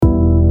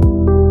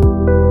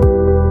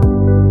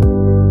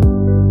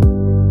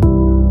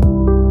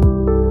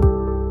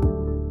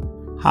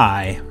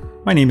Hi,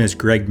 my name is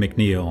Greg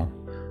McNeil.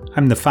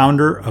 I'm the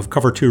founder of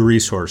Cover 2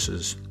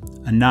 Resources,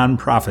 a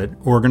nonprofit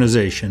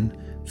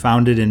organization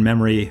founded in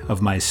memory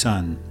of my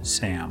son,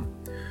 Sam,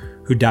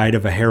 who died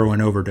of a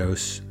heroin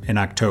overdose in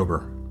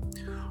October.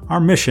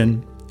 Our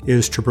mission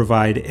is to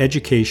provide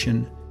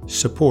education,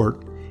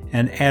 support,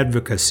 and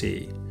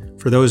advocacy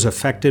for those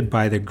affected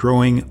by the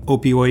growing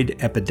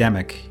opioid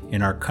epidemic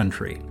in our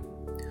country.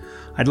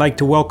 I'd like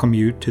to welcome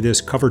you to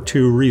this Cover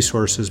 2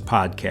 Resources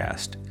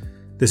podcast.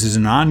 This is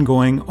an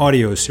ongoing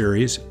audio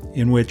series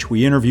in which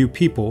we interview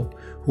people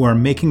who are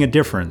making a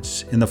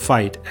difference in the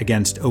fight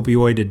against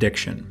opioid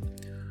addiction.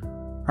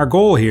 Our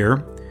goal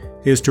here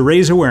is to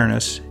raise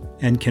awareness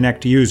and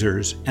connect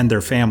users and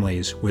their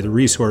families with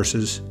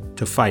resources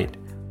to fight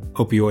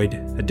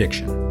opioid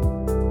addiction.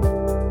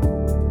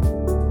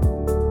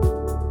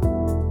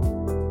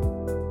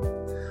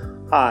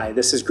 Hi,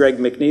 this is Greg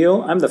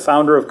McNeil. I'm the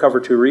founder of Cover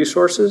 2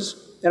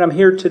 Resources, and I'm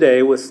here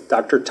today with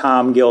Dr.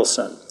 Tom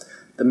Gilson,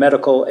 the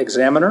medical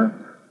examiner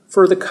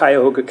for the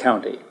Cuyahoga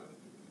County.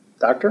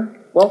 Doctor,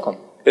 welcome.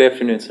 Good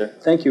afternoon, sir.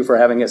 Thank you for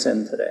having us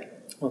in today.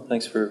 Well,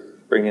 thanks for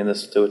bringing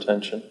this to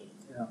attention.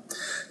 Yeah.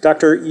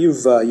 Doctor,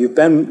 you've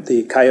been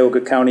the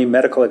Cuyahoga County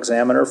medical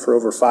examiner for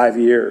over 5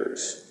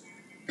 years.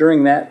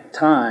 During that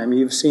time,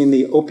 you've seen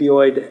the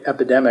opioid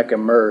epidemic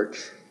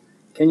emerge.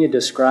 Can you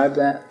describe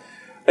that?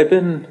 I've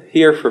been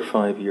here for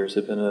 5 years.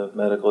 I've been a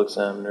medical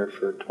examiner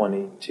for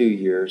 22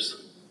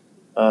 years.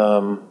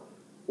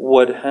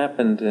 What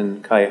happened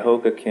in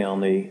Cuyahoga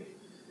County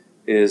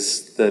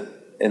is that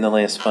in the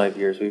last 5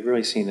 years, we've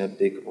really seen a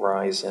big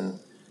rise in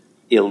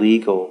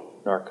illegal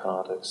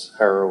narcotics,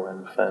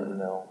 heroin,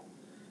 fentanyl.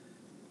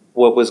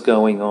 What was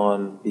going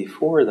on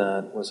before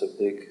that was a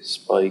big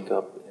spike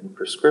up in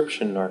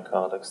prescription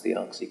narcotics, the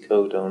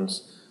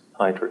oxycodones,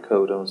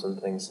 hydrocodones, and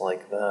things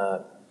like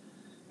that.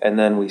 And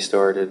then we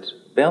started,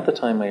 about the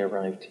time I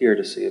arrived here,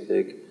 to see a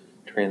big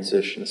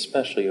transition,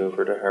 especially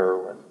over to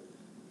heroin.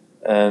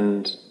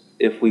 And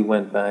if we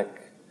went back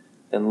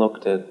and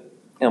looked at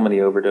how many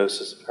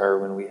overdoses of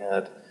heroin we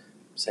had,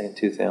 say in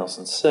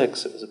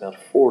 2006, it was about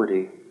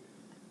 40.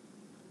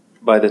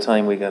 By the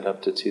time we got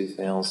up to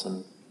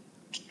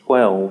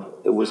 2012,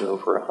 it was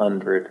over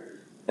 100.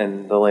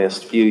 And the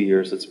last few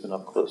years, it's been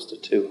up close to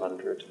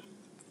 200.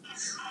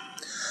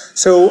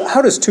 So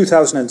how does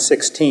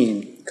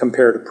 2016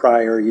 compare to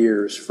prior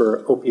years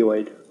for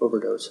opioid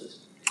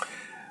overdoses?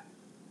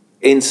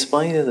 In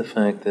spite of the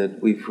fact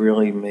that we've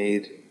really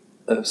made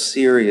a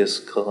serious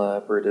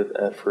collaborative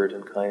effort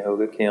in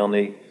Cuyahoga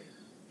County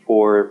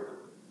for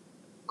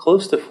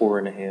close to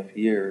 4.5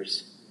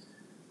 years,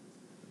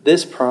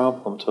 this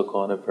problem took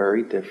on a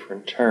very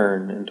different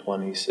turn in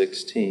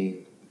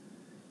 2016.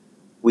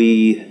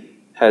 We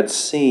had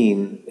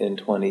seen in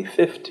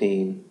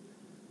 2015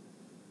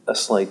 a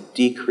slight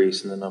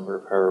decrease in the number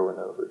of heroin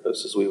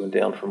overdoses. We went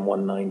down from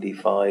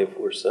 195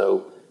 or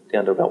so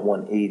down to about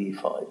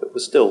 185. It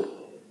was still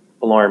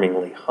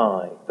alarmingly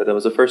high, but it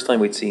was the first time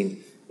we'd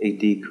seen a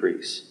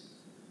decrease.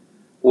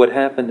 What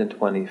happened in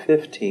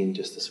 2015,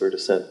 just to sort of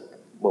set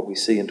what we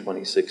see in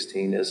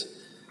 2016,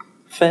 is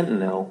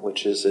fentanyl,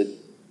 which is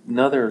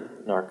another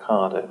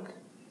narcotic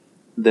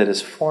that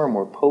is far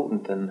more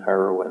potent than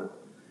heroin.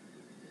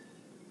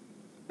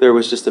 There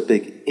was just a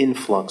big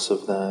influx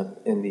of that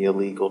in the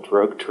illegal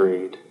drug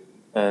trade,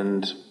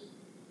 and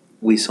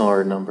we saw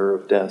our number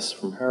of deaths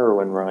from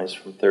heroin rise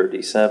from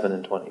 37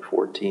 in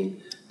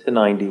 2014 to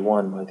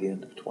 91 by the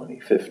end of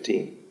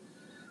 2015.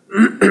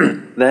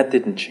 That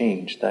didn't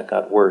change. That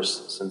got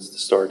worse since the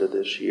start of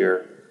this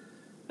year.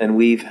 And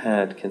we've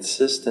had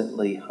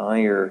consistently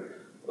higher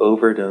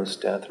overdose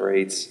death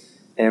rates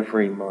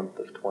every month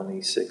of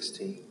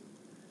 2016,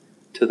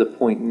 to the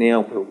point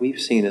now where we've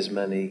seen as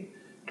many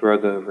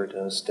drug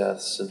overdose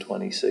deaths in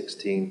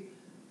 2016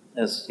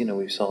 as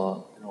we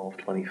saw in all of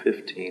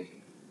 2015,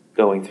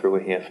 going through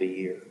a half a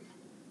year.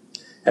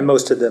 And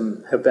most of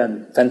them have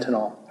been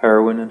fentanyl.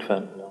 Heroin and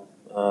fentanyl.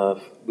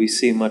 We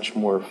see much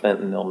more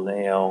fentanyl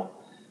now,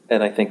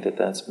 and I think that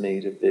that's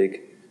made a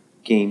big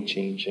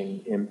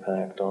game-changing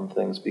impact on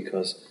things,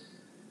 because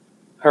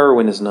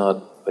heroin is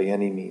not by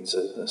any means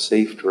a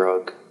safe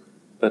drug,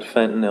 but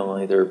fentanyl,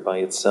 either by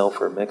itself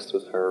or mixed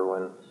with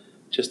heroin,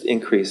 just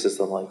increases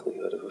the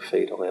likelihood of a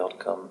fatal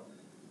outcome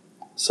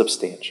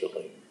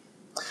substantially.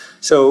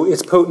 So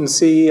its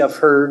potency, I've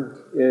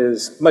heard,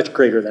 is much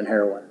greater than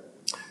heroin.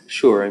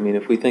 Sure. I mean,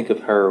 if we think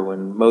of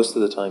heroin, most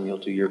of the time you'll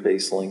do your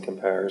baseline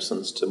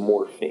comparisons to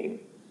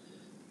morphine.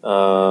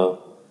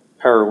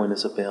 Heroin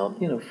is about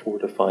 4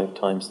 to 5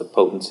 times the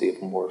potency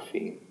of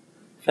morphine.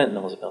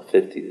 Fentanyl is about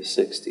 50 to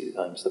 60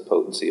 times the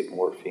potency of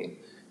morphine.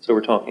 So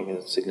we're talking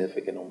a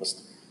significant,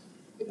 almost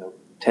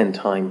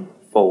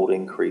 10-time-fold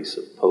increase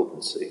of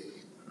potency.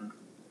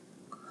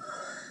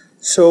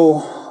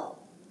 So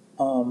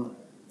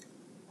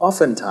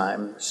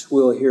oftentimes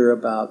we'll hear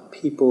about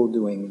people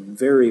doing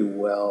very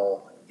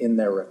well in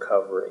their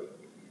recovery,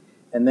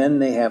 and then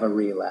they have a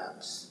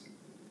relapse,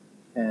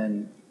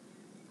 and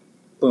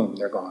boom,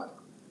 they're gone.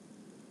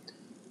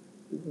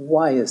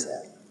 Why is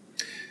that?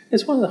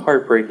 It's one of the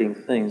heartbreaking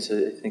things,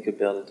 I think,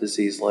 about a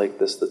disease like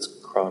this that's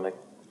chronic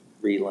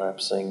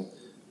relapsing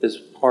is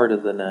part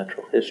of the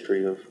natural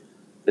history of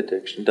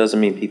addiction.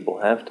 Doesn't mean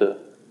people have to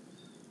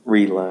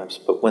relapse,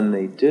 but when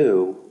they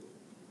do,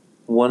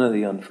 one of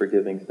the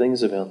unforgiving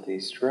things about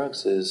these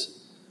drugs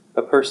is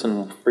a person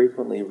will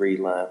frequently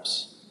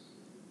relapse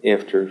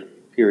after a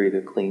period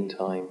of clean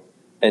time,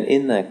 and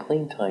in that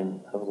clean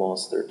time have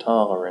lost their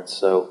tolerance.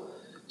 So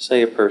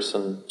say a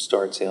person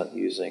starts out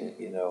using,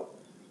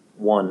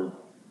 1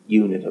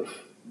 unit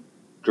of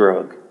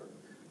drug.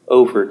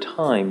 Over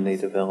time, they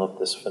develop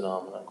this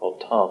phenomenon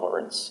called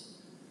tolerance,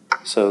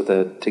 so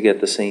that to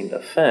get the same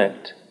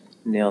effect,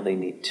 now they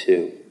need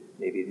 2.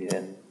 Maybe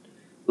then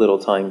little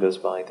time goes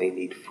by, they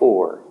need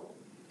 4.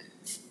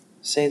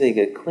 Say they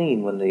get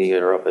clean when they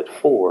are up at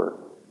 4,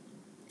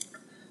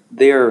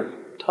 their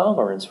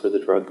tolerance for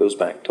the drug goes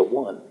back to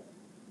 1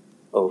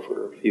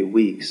 over a few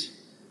weeks.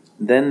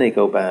 Then they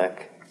go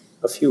back.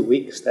 A few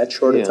weeks, that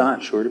short a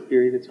time. Shorter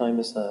period of time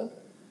as that.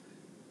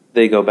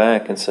 They go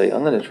back and say,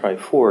 I'm going to try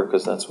 4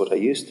 because that's what I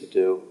used to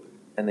do,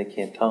 and they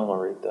can't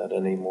tolerate that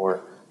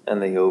anymore,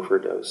 and they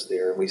overdose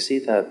there. And we see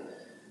that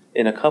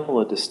in a couple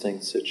of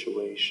distinct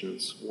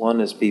situations.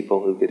 One is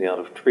people who get out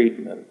of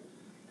treatment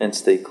and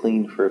stay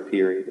clean for a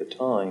period of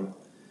time.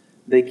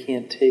 They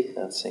can't take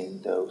that same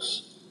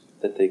dose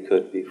that they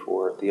could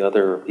before. The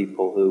other are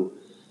people who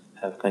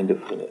have kind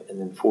of an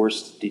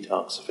enforced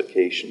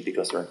detoxification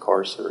because they're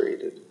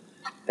incarcerated.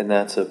 And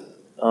that's an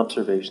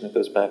observation that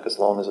goes back as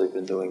long as I've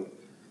been doing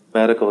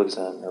medical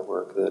examiner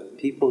work, that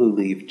people who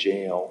leave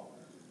jail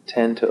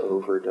tend to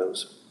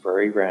overdose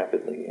very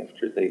rapidly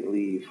after they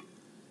leave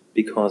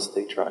because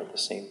they tried the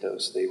same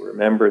dose they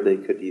remember they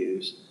could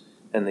use,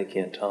 and they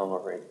can't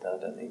tolerate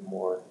that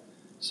anymore.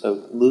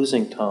 So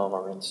losing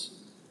tolerance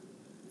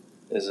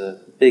is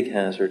a big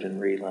hazard in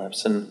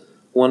relapse. And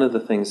one of the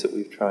things that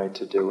we've tried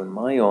to do in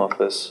my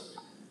office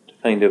to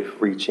kind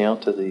of reach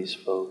out to these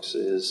folks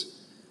is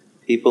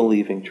people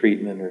leaving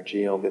treatment or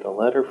jail get a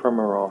letter from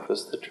our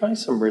office to try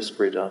some risk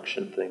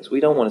reduction things. We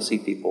don't want to see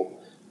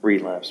people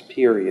relapse,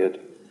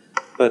 period.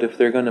 But if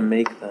they're going to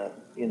make that,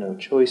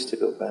 choice to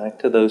go back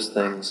to those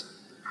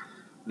things,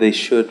 they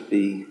should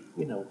be,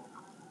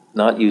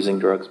 not using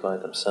drugs by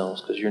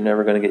themselves, because you're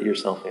never going to get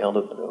yourself out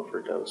of an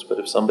overdose. But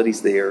if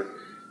somebody's there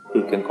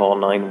who can call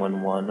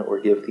 911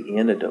 or give the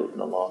antidote,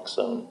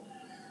 naloxone,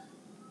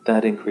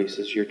 that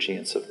increases your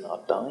chance of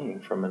not dying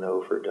from an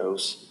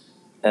overdose.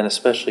 And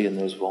especially in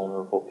those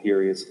vulnerable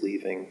periods,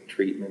 leaving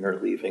treatment or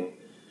leaving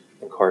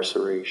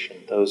incarceration.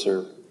 Those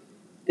are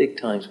big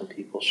times when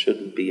people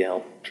shouldn't be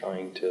out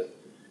trying to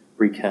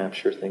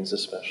recapture things,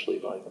 especially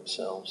by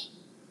themselves.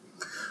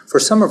 For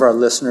some of our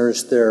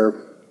listeners,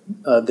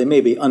 they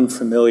may be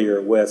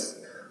unfamiliar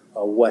with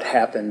what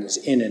happens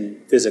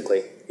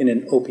physically in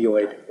an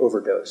opioid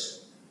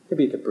overdose.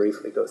 Maybe you could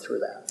briefly go through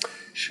that.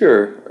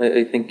 Sure.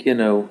 I think,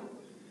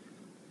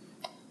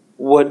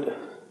 what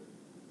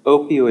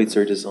opioids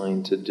are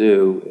designed to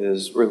do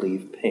is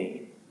relieve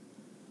pain.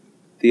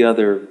 The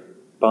other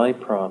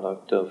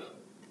byproduct of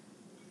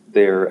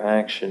their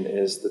action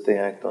is that they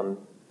act on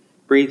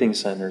breathing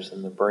centers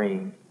in the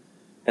brain,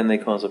 and they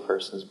cause a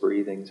person's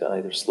breathing to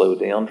either slow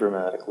down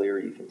dramatically or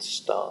even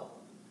stop.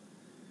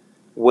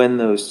 When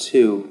those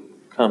two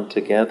come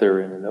together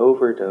in an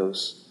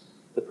overdose,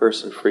 the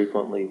person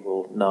frequently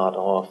will nod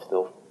off,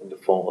 they'll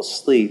fall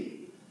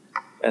asleep,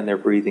 and their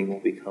breathing will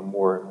become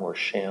more and more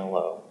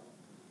shallow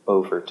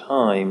over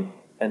time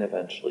and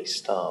eventually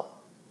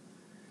stop.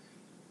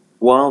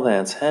 While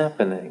that's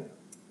happening,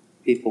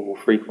 people will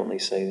frequently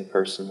say the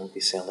person will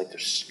sound like they're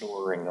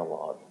snoring a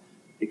lot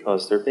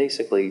because they're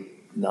basically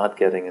not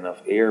getting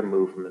enough air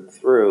movement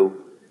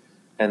through,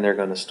 and they're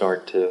going to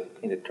start to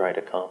try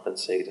to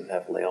compensate and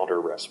have louder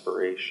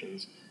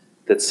respirations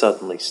that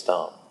suddenly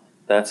stop.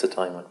 That's the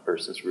time when a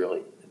person's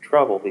really in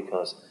trouble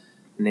because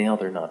now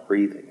they're not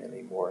breathing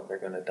anymore. They're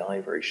going to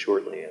die very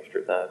shortly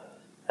after that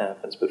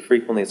happens. But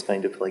frequently it's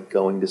kind of like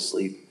going to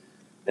sleep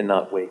and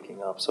not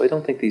waking up. So I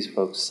don't think these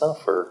folks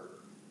suffer.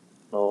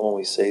 I'll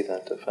always say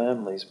that to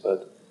families,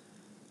 but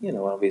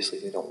obviously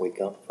they don't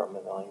wake up from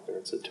it either.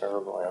 It's a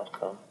terrible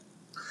outcome.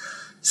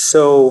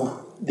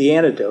 So the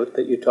antidote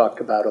that you talked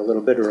about a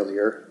little bit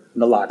earlier,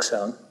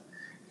 naloxone,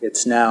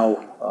 it's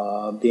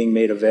now being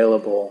made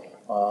available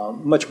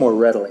much more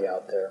readily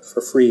out there,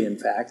 for free, in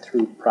fact,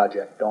 through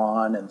Project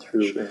Dawn and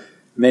through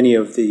many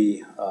of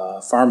the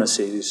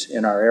pharmacies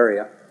in our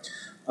area.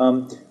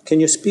 Can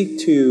you speak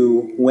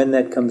to when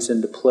that comes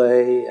into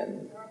play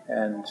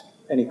and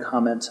any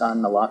comments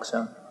on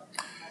naloxone?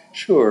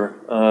 Sure.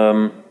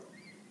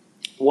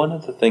 One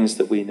of the things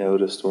that we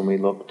noticed when we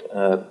looked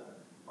at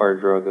our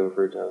drug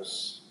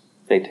overdose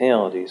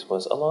fatalities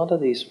was a lot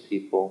of these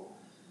people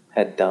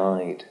had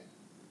died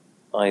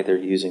either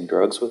using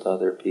drugs with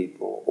other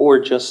people or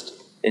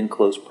just in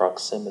close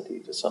proximity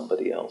to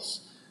somebody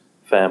else,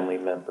 family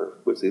member.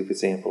 With the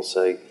example,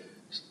 say,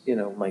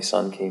 my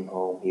son came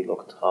home, he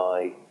looked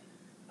high,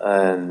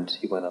 and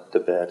he went up to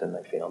bed, and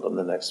I found him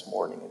the next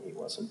morning, and he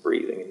wasn't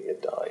breathing, and he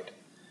had died.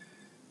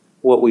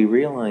 what we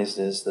realized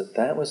is that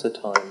that was a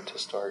time to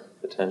start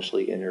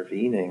potentially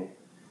intervening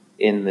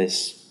in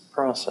this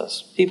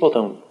process. People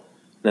don't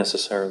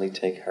necessarily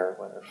take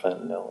heroin or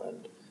fentanyl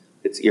and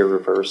it's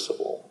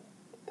irreversible.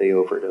 They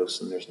overdose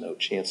and there's no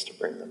chance to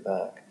bring them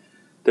back.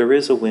 There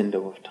is a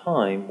window of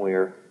time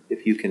where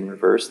if you can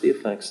reverse the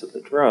effects of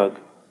the drug,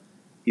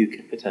 you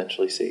can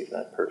potentially save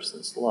that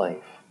person's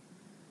life.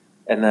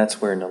 And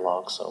that's where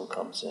naloxone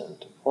comes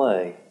into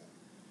play.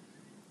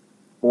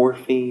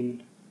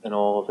 Morphine and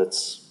all of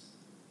its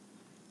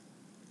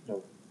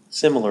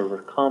similar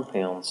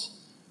compounds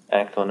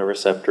act on a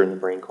receptor in the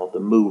brain called the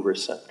mu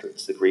receptor.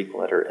 It's the Greek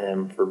letter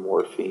M for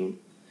morphine.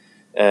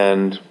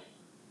 And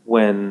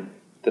when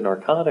the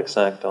narcotics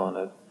act on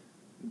it,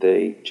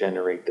 they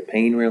generate the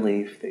pain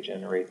relief, they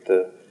generate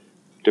the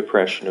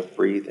depression of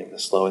breathing, the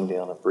slowing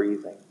down of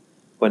breathing.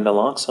 When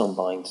naloxone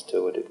binds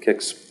to it, it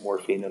kicks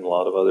morphine and a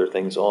lot of other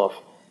things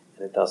off,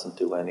 and it doesn't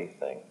do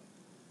anything.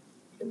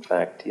 In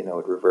fact, it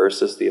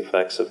reverses the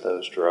effects of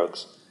those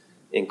drugs,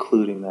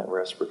 including that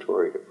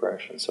respiratory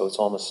depression. So it's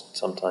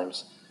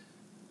sometimes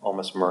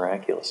almost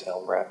miraculous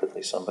how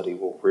rapidly somebody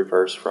will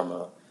reverse from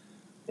a,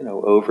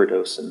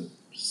 overdose and,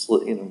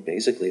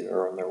 basically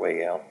they're on their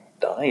way out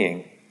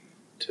dying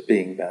to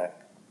being back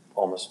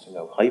almost,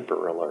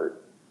 hyper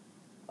alert.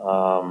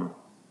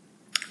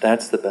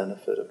 That's the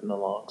benefit of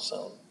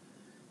naloxone.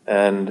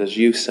 And as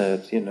you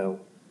said,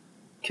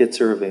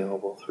 kits are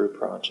available through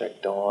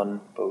Project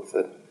Dawn, both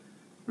at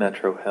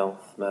Metro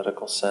Health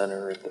Medical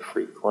Center, at the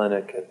Free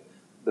Clinic, at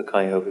the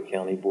Cuyahoga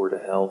County Board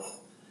of Health.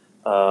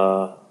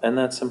 And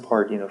that's in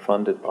part,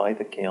 funded by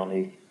the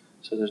county,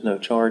 so there's no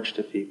charge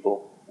to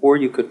people. Or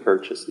you could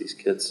purchase these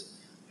kits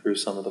through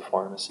some of the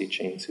pharmacy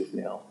chains who've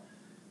now,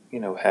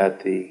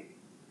 had the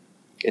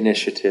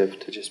initiative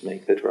to just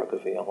make the drug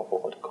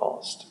available at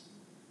cost.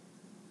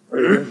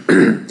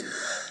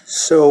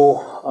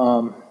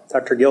 So,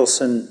 Dr.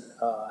 Gilson,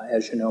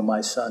 as you know,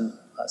 my son,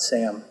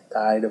 Sam,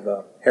 died of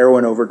a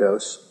heroin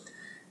overdose,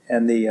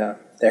 and the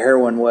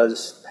heroin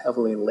was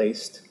heavily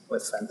laced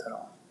with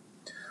fentanyl.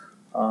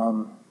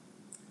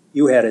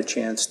 You had a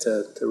chance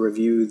to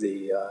review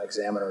the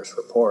examiner's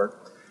report.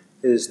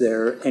 Is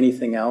there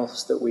anything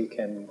else that we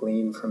can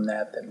glean from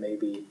that may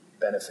be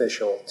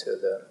beneficial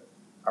to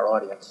our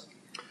audience?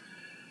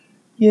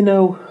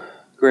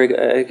 Greg,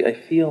 I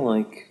feel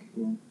like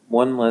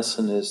one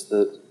lesson is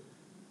that,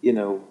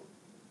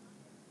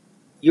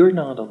 you're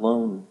not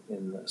alone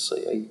in this.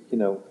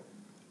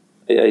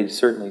 I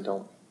certainly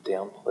don't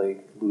downplay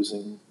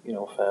losing,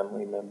 a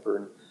family member,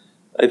 and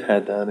I've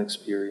had that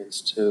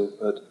experience too.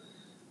 But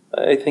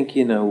I think,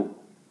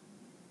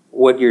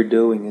 what you're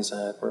doing is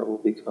admirable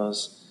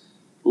because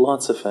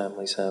lots of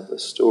families have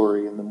this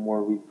story, and the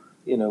more we,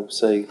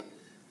 say,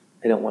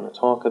 I don't want to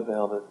talk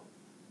about it,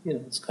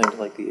 it's kind of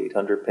like the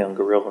 800-pound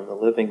gorilla in the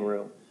living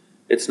room.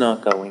 It's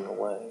not going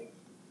away.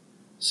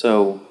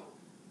 So,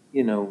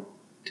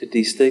 to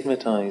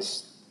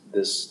destigmatize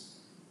this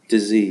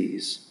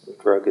disease of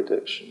drug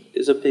addiction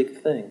is a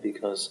big thing,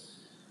 because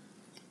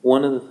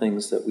one of the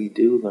things that we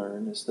do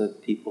learn is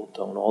that people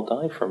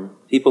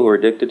who are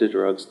addicted to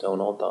drugs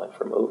don't all die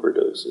from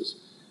overdoses.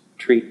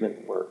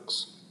 Treatment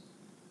works.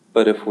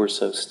 But if we're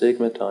so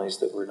stigmatized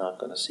that we're not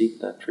going to seek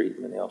that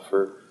treatment out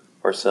for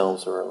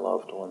ourselves or our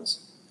loved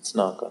ones, it's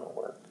not going to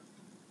work.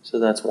 So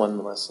that's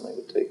one lesson I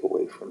would take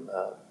away from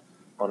that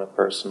on a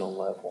personal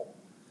level.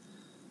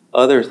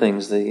 Other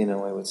things that,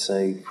 I would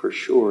say for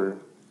sure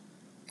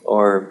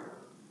are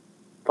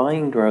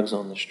buying drugs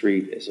on the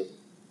street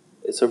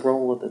it's a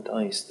roll of the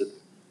dice that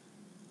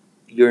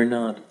you're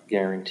not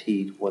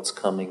guaranteed what's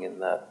coming in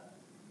that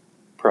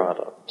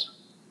product.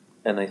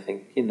 And I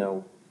think,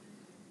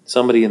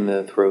 somebody in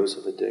the throes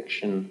of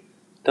addiction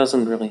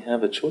doesn't really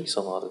have a choice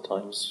a lot of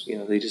times.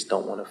 They just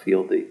don't want to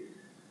feel the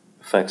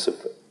effects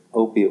of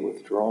opiate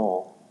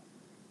withdrawal.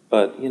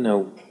 But,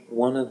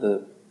 one of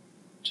the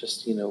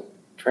just,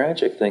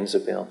 tragic things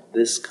about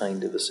this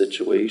kind of a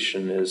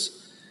situation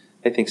is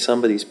I think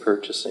somebody's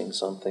purchasing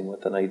something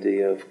with an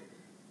idea of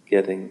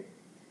getting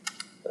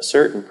a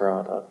certain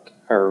product,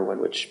 heroin,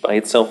 which by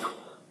itself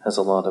has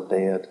a lot of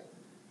bad,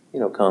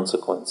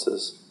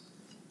 consequences.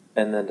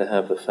 And then to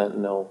have the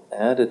fentanyl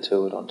added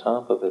to it on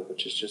top of it,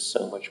 which is just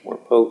so much more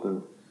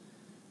potent,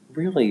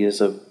 really is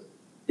a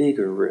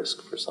bigger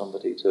risk for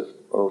somebody to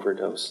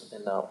overdose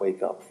and not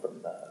wake up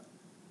from that.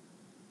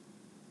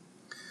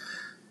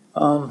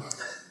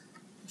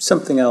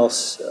 Something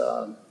else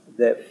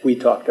that we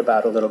talked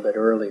about a little bit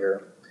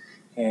earlier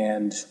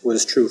and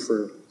was true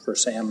for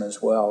Sam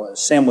as well, is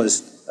Sam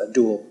was a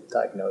dual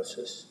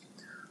diagnosis.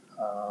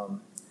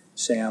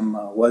 Sam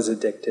was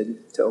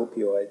addicted to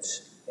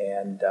opioids,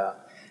 and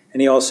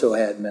he also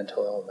had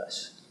mental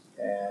illness.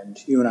 And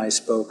you and I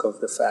spoke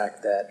of the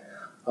fact that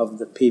of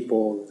the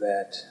people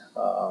that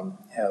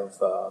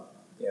have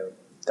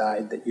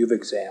died that you've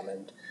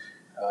examined,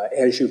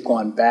 as you've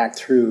gone back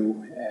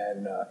through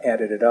and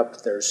added it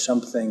up, there's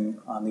something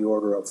on the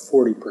order of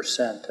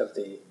 40% of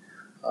the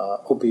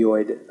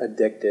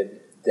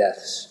opioid-addicted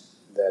deaths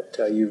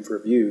that you've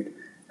reviewed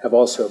have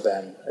also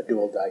been a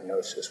dual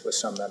diagnosis with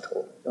some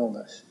mental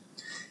illness.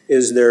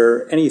 Is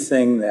there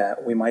anything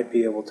that we might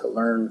be able to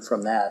learn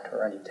from that,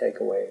 or any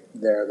takeaway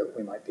there that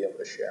we might be able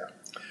to share?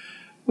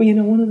 Well, you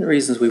know, one of the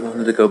reasons we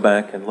wanted to go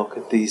back and look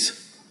at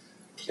these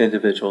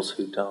individuals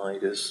who died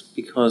is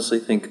because I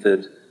think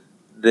that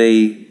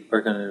they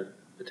are going to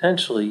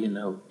potentially, you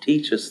know,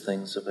 teach us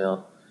things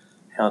about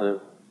how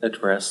to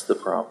address the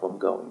problem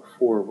going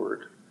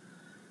forward.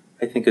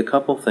 I think a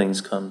couple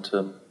things come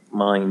to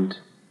mind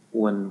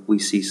when we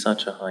see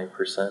such a high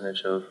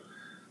percentage of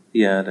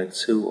the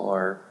addicts who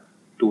are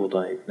dual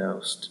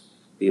diagnosed,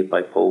 be it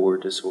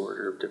bipolar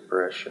disorder,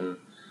 depression,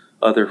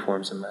 other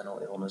forms of mental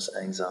illness,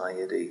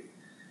 anxiety.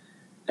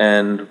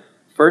 And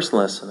first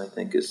lesson, I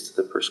think, is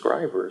to the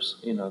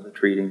prescribers, you know, the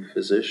treating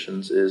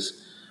physicians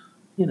is,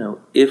 you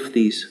know, if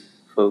these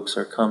folks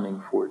are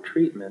coming for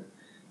treatment,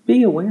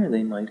 be aware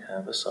they might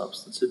have a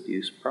substance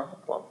abuse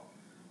problem.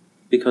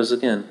 Because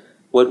again,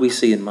 what we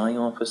see in my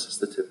office is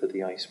the tip of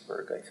the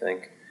iceberg, I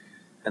think.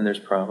 And there's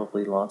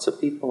probably lots of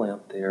people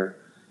out there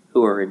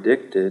who are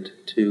addicted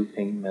to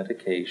pain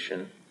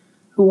medication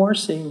who are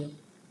seeing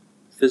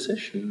a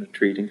physician, a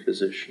treating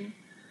physician.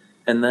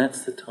 And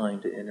that's the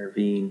time to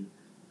intervene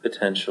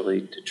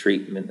potentially to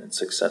treatment and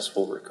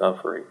successful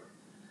recovery.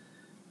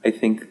 I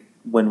think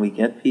when we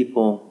get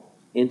people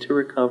into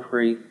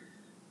recovery,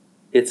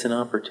 it's an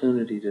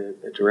opportunity to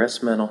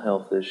address mental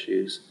health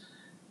issues.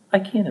 I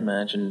can't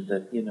imagine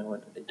that, you know,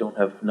 I don't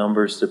have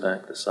numbers to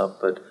back this up,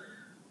 but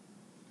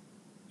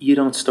you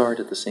don't start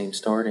at the same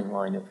starting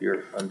line if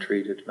you're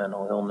untreated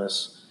mental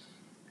illness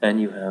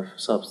and you have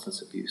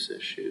substance abuse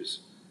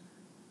issues.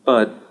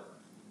 But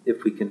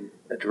if we can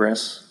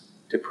address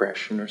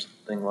depression or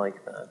something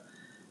like that,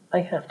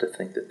 I have to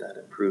think that that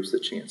improves the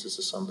chances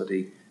of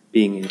somebody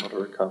being able to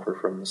recover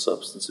from the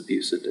substance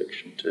abuse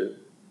addiction too.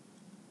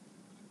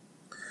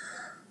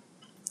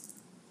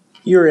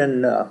 You're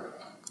in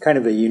kind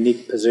of a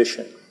unique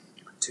position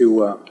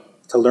to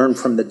learn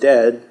from the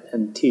dead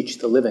and teach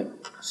the living,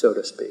 so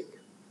to speak.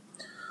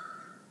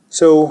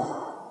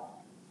 So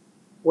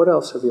what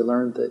else have you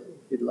learned that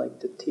you'd like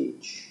to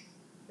teach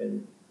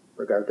in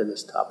regard to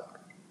this topic?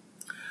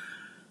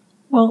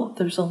 Well,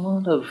 there's a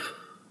lot of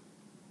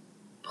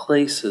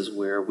places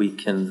where we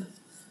can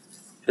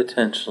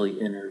potentially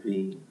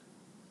intervene.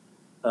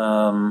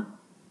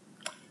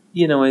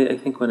 You know, I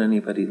think when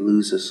anybody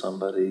loses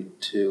somebody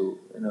to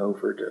an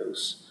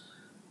overdose,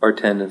 our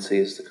tendency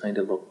is to kind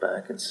of look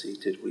back and see,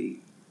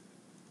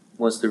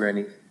 was there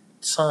any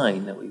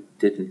sign that we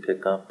didn't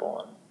pick up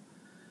on?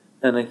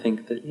 And I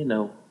think that, you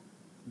know,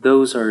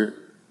 those are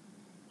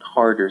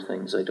harder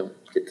things. I don't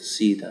get to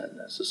see that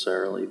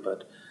necessarily,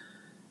 but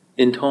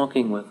in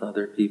talking with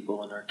other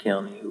people in our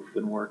county who've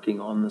been working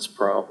on this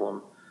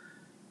problem,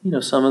 you know,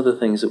 some of the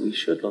things that we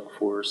should look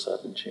for are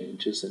sudden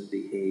changes in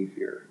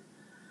behavior.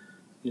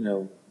 You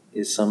know,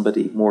 is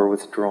somebody more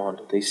withdrawn?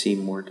 Do they seem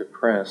more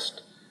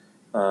depressed?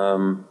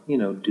 You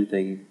know,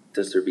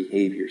 does their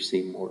behavior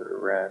seem more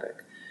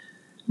erratic?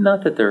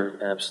 Not that they're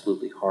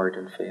absolutely hard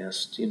and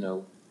fast, you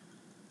know,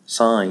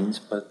 signs,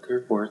 but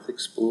they're worth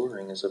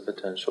exploring as a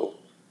potential,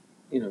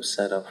 you know,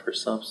 setup for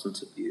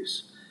substance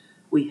abuse.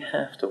 We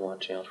have to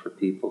watch out for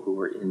people who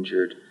are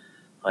injured,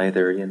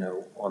 either, you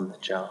know, on the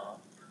job,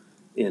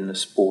 in the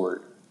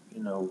sport,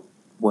 you know,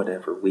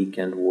 whatever,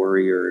 weekend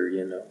warrior,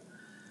 you know,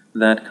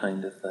 that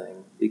kind of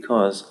thing,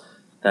 because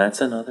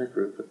that's another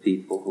group of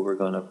people who are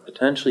going to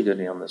potentially go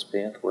down this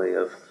pathway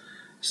of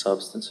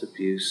substance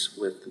abuse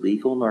with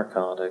legal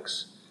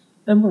narcotics,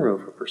 and we're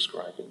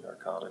overprescribing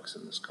narcotics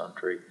in this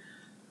country.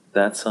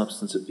 That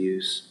substance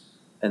abuse,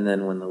 and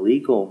then when the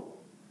legal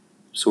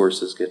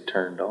sources get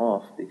turned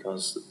off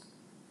because the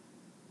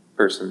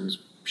person's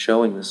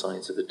showing the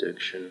signs of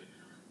addiction,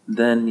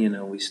 then, you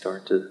know, we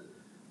start to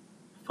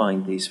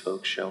find these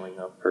folks showing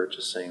up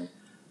purchasing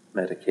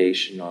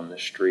medication on the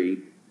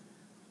street,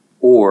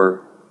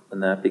 or when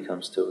that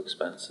becomes too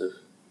expensive,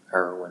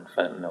 heroin,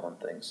 fentanyl, and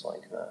things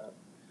like that.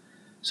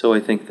 So I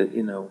think that,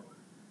 you know,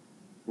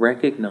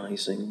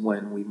 recognizing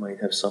when we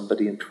might have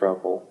somebody in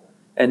trouble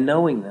and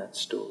knowing that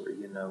story,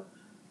 you know,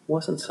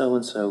 wasn't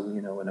so-and-so,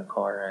 you know, in a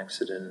car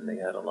accident and they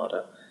had a lot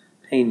of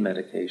pain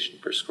medication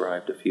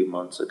prescribed a few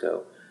months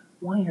ago.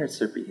 Why is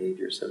their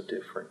behavior so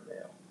different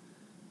now?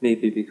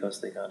 Maybe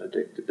because they got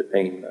addicted to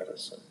pain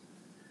medicine.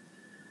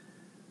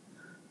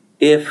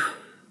 If,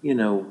 you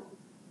know,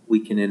 we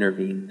can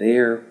intervene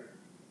there,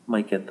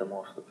 might get them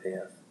off the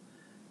path.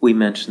 We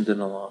mentioned the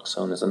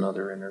naloxone as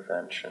another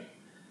intervention.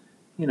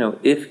 You know,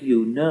 if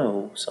you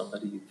know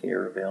somebody you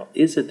care about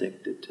is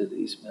addicted to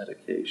these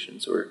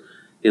medications or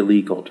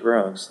illegal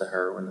drugs, the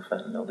heroin, the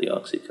fentanyl, the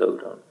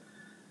oxycodone,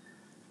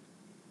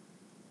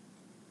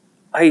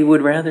 I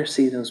would rather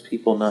see those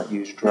people not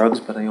use drugs,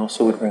 but I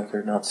also would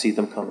rather not see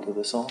them come to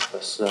this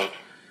office. So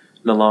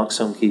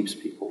naloxone keeps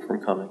people from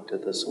coming to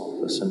this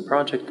office. And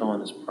Project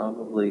Dawn is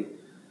probably,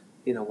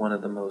 you know, one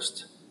of the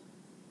most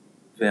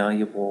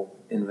valuable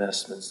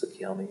investments the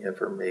county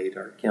ever made.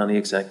 Our county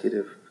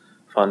executive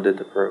funded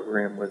the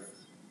program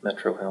with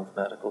Metro Health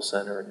Medical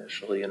Center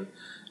initially, and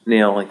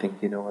now I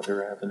think, you know,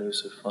 other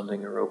avenues of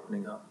funding are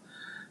opening up.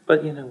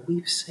 But, you know,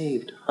 we've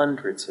saved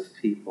hundreds of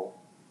people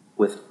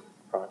with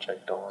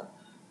Project Dawn.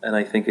 And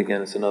I think,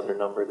 again, it's another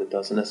number that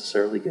doesn't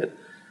necessarily get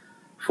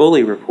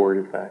fully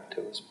reported back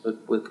to us,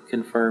 but with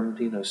confirmed,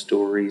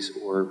 stories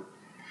or,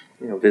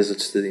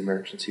 visits to the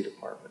emergency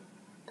department.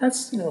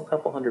 That's, a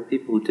couple hundred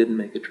people who didn't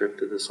make a trip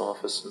to this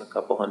office and a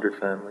couple hundred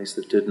families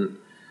that didn't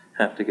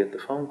have to get the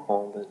phone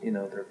call that,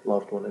 their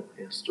loved one had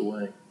passed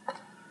away.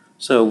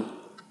 So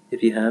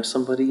if you have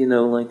somebody,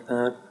 like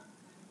that,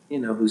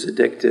 who's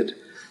addicted,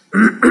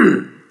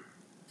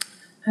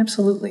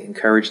 absolutely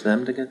encourage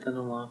them to get the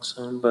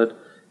naloxone, but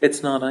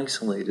it's not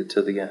isolated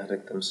to the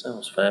addict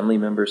themselves. Family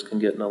members can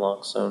get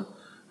naloxone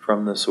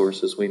from the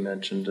sources we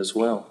mentioned as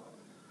well.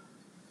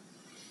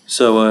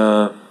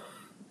 So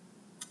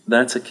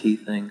that's a key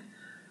thing.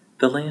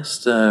 The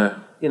last,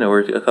 or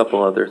a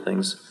couple other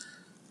things.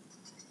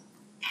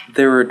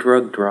 There are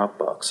drug drop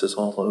boxes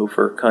all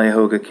over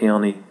Cuyahoga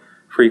County,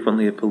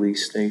 frequently at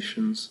police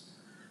stations.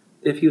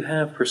 If you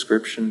have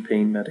prescription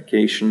pain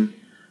medication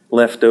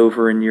left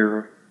over in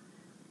your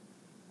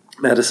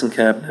medicine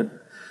cabinet,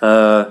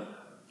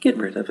 get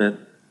rid of it.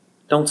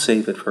 Don't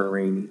save it for a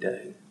rainy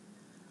day.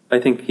 I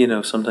think,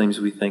 sometimes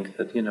we think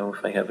that,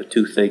 if I have a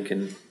toothache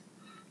in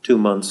 2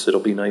 months,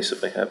 it'll be nice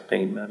if I have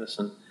pain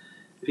medicine.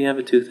 If you have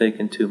a toothache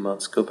in 2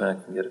 months, go back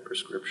and get a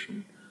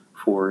prescription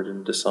for it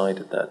and decide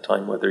at that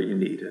time whether you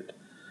need it.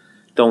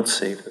 Don't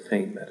save the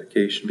pain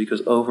medication,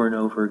 because over and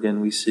over again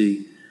we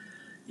see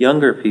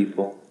younger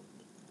people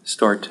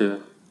start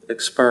to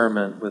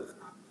experiment with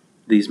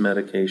these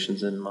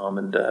medications in mom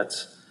and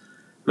dad's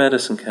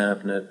medicine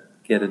cabinet,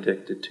 get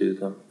addicted to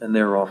them, and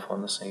they're off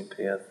on the same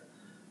path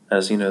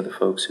as, the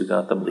folks who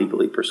got them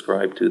legally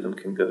prescribed to them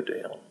can go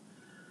down.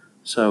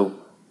 So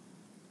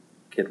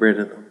get rid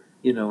of them,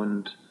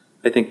 and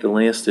I think the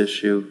last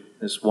issue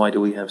is, why do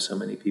we have so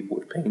many people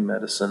with pain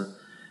medicine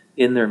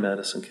in their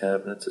medicine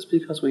cabinets? It's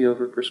because we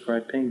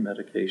overprescribe pain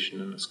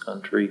medication in this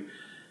country,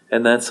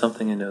 and that's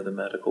something I know the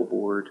medical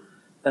board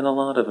and a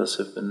lot of us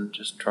have been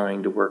just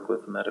trying to work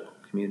with the medical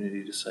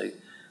community to say,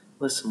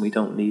 listen, we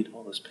don't need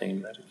all this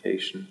pain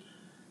medication.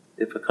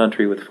 If a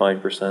country with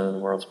 5% of the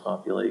world's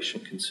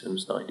population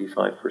consumes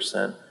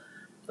 95%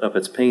 of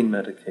its pain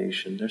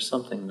medication, there's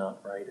something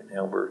not right in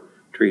how we're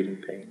treating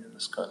pain in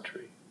this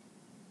country.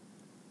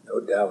 No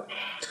doubt.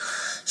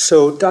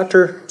 So,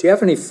 Doctor, do you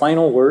have any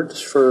final words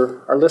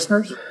for our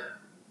listeners?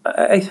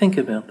 I think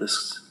about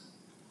this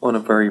on a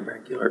very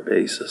regular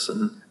basis,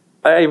 and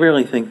I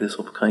really think this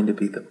will kind of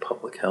be the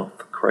public health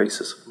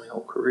crisis of my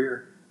whole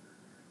career.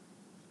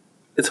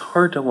 It's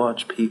hard to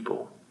watch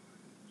people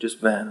just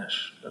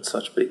vanish in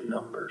such big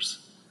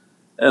numbers.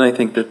 And I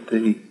think that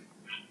the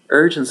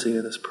urgency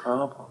of this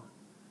problem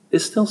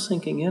is still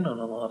sinking in on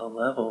a lot of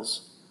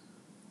levels.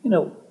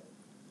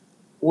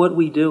 What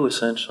we do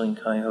essentially in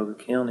Cuyahoga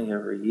County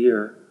every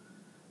year,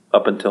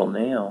 up until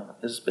now,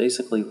 is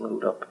basically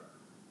load up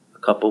a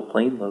couple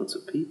plane loads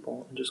of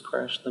people and just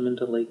crash them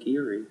into Lake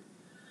Erie.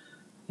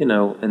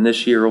 And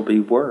this year will be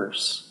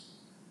worse.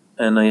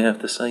 And I have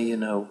to say,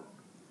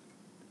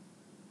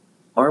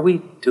 are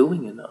we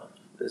doing enough?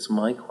 Is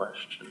my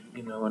question,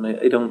 and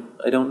I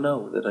don't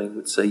know that I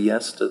would say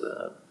yes to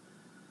that,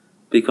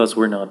 because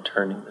we're not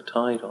turning the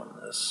tide on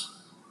this.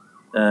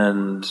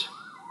 And,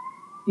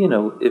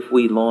 if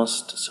we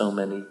lost so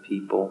many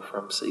people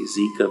from, say,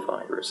 Zika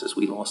virus, as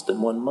we lost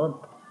in 1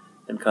 month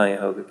in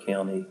Cuyahoga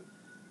County,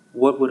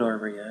 what would our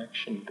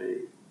reaction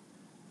be?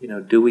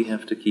 Do we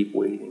have to keep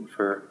waiting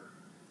for,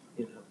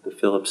 the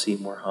Philip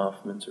Seymour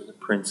Hoffmans or the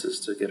Princes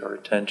to get our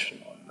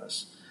attention on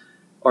this?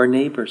 Our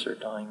neighbors are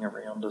dying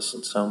around us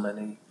in so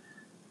many,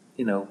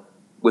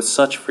 with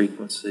such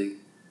frequency.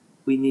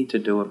 We need to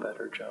do a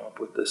better job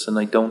with this. And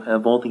I don't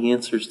have all the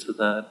answers to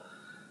that.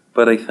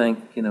 But I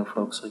thank,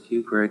 folks like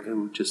you, Greg,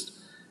 who just,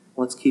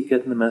 let's keep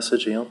getting the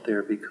message out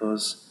there,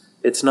 because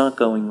it's not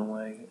going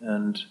away.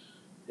 And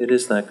it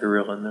is that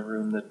gorilla in the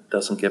room that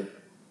doesn't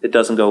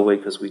go away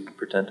because we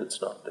pretend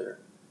it's not there.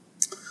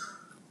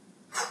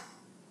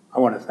 I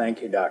want to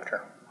thank you,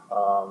 Doctor.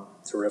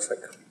 Terrific.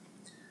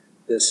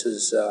 This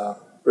has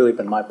really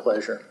been my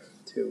pleasure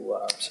to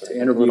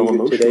interview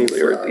you today.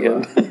 There at the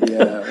end.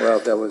 Yeah, well,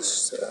 that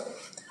was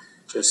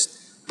just...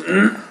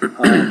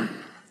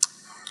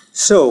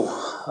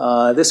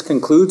 So, this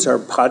concludes our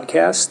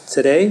podcast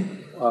today.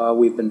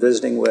 We've been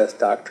visiting with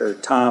Dr.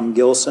 Tom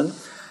Gilson,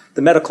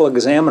 the medical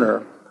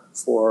examiner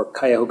for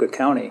Cuyahoga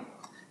County.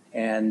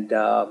 And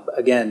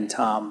again,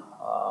 Tom,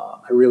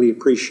 I really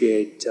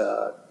appreciate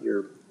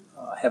your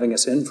having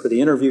us in for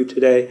the interview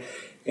today,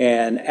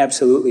 and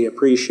absolutely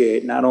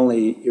appreciate not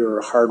only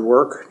your hard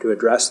work to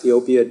address the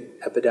opioid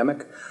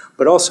epidemic,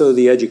 but also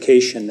the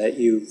education that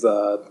you've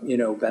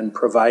been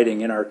providing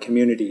in our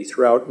community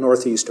throughout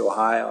Northeast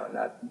Ohio,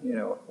 not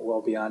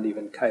well beyond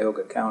even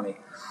Cuyahoga County.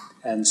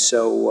 And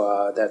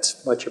so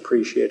that's much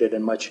appreciated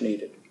and much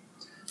needed.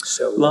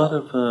 So a lot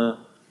of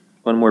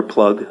one more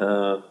plug.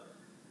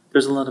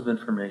 There's a lot of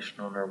information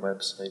on our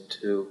website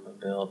too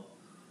about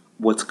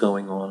what's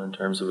going on in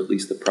terms of at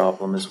least the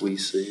problem as we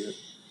see it.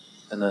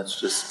 And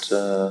that's just,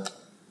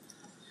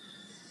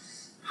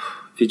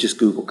 if you just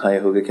Google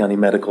Cuyahoga County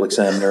Medical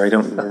Examiner, I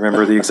don't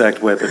remember the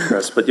exact web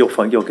address, but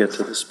you'll get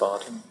to the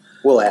spot.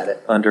 We'll add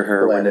it. Under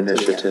Heroin We'll add it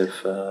to the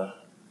Initiative,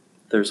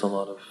 there's a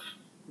lot of,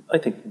 I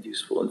think,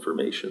 useful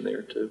information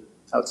there too.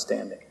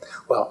 Outstanding.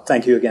 Well,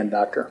 thank you again,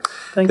 Doctor.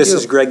 Thank This you.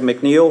 is Greg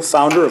McNeil,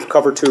 founder of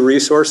Cover 2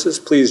 Resources.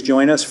 Please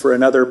join us for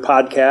another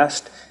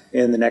podcast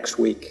in the next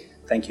week.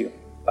 Thank you.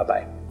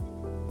 Bye-bye.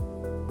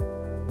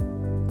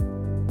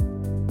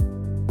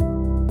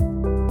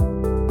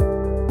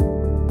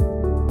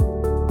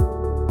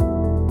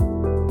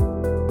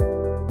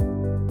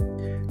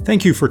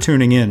 Thank you for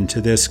tuning in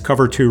to this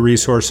Cover 2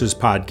 Resources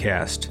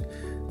podcast.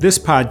 This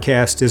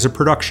podcast is a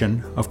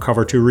production of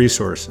Cover 2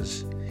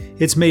 Resources.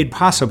 It's made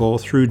possible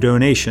through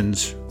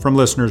donations from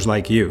listeners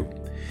like you.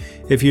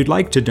 If you'd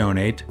like to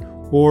donate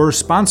or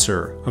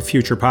sponsor a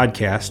future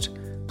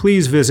podcast,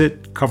 please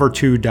visit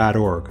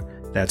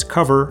cover2.org. That's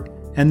cover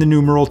and the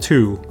numeral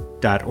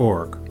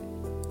 2.org.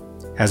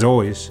 As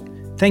always,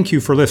 thank you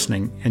for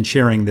listening and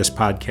sharing this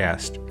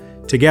podcast.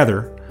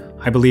 Together,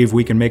 I believe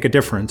we can make a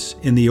difference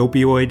in the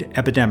opioid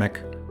epidemic,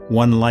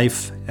 one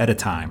life at a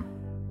time.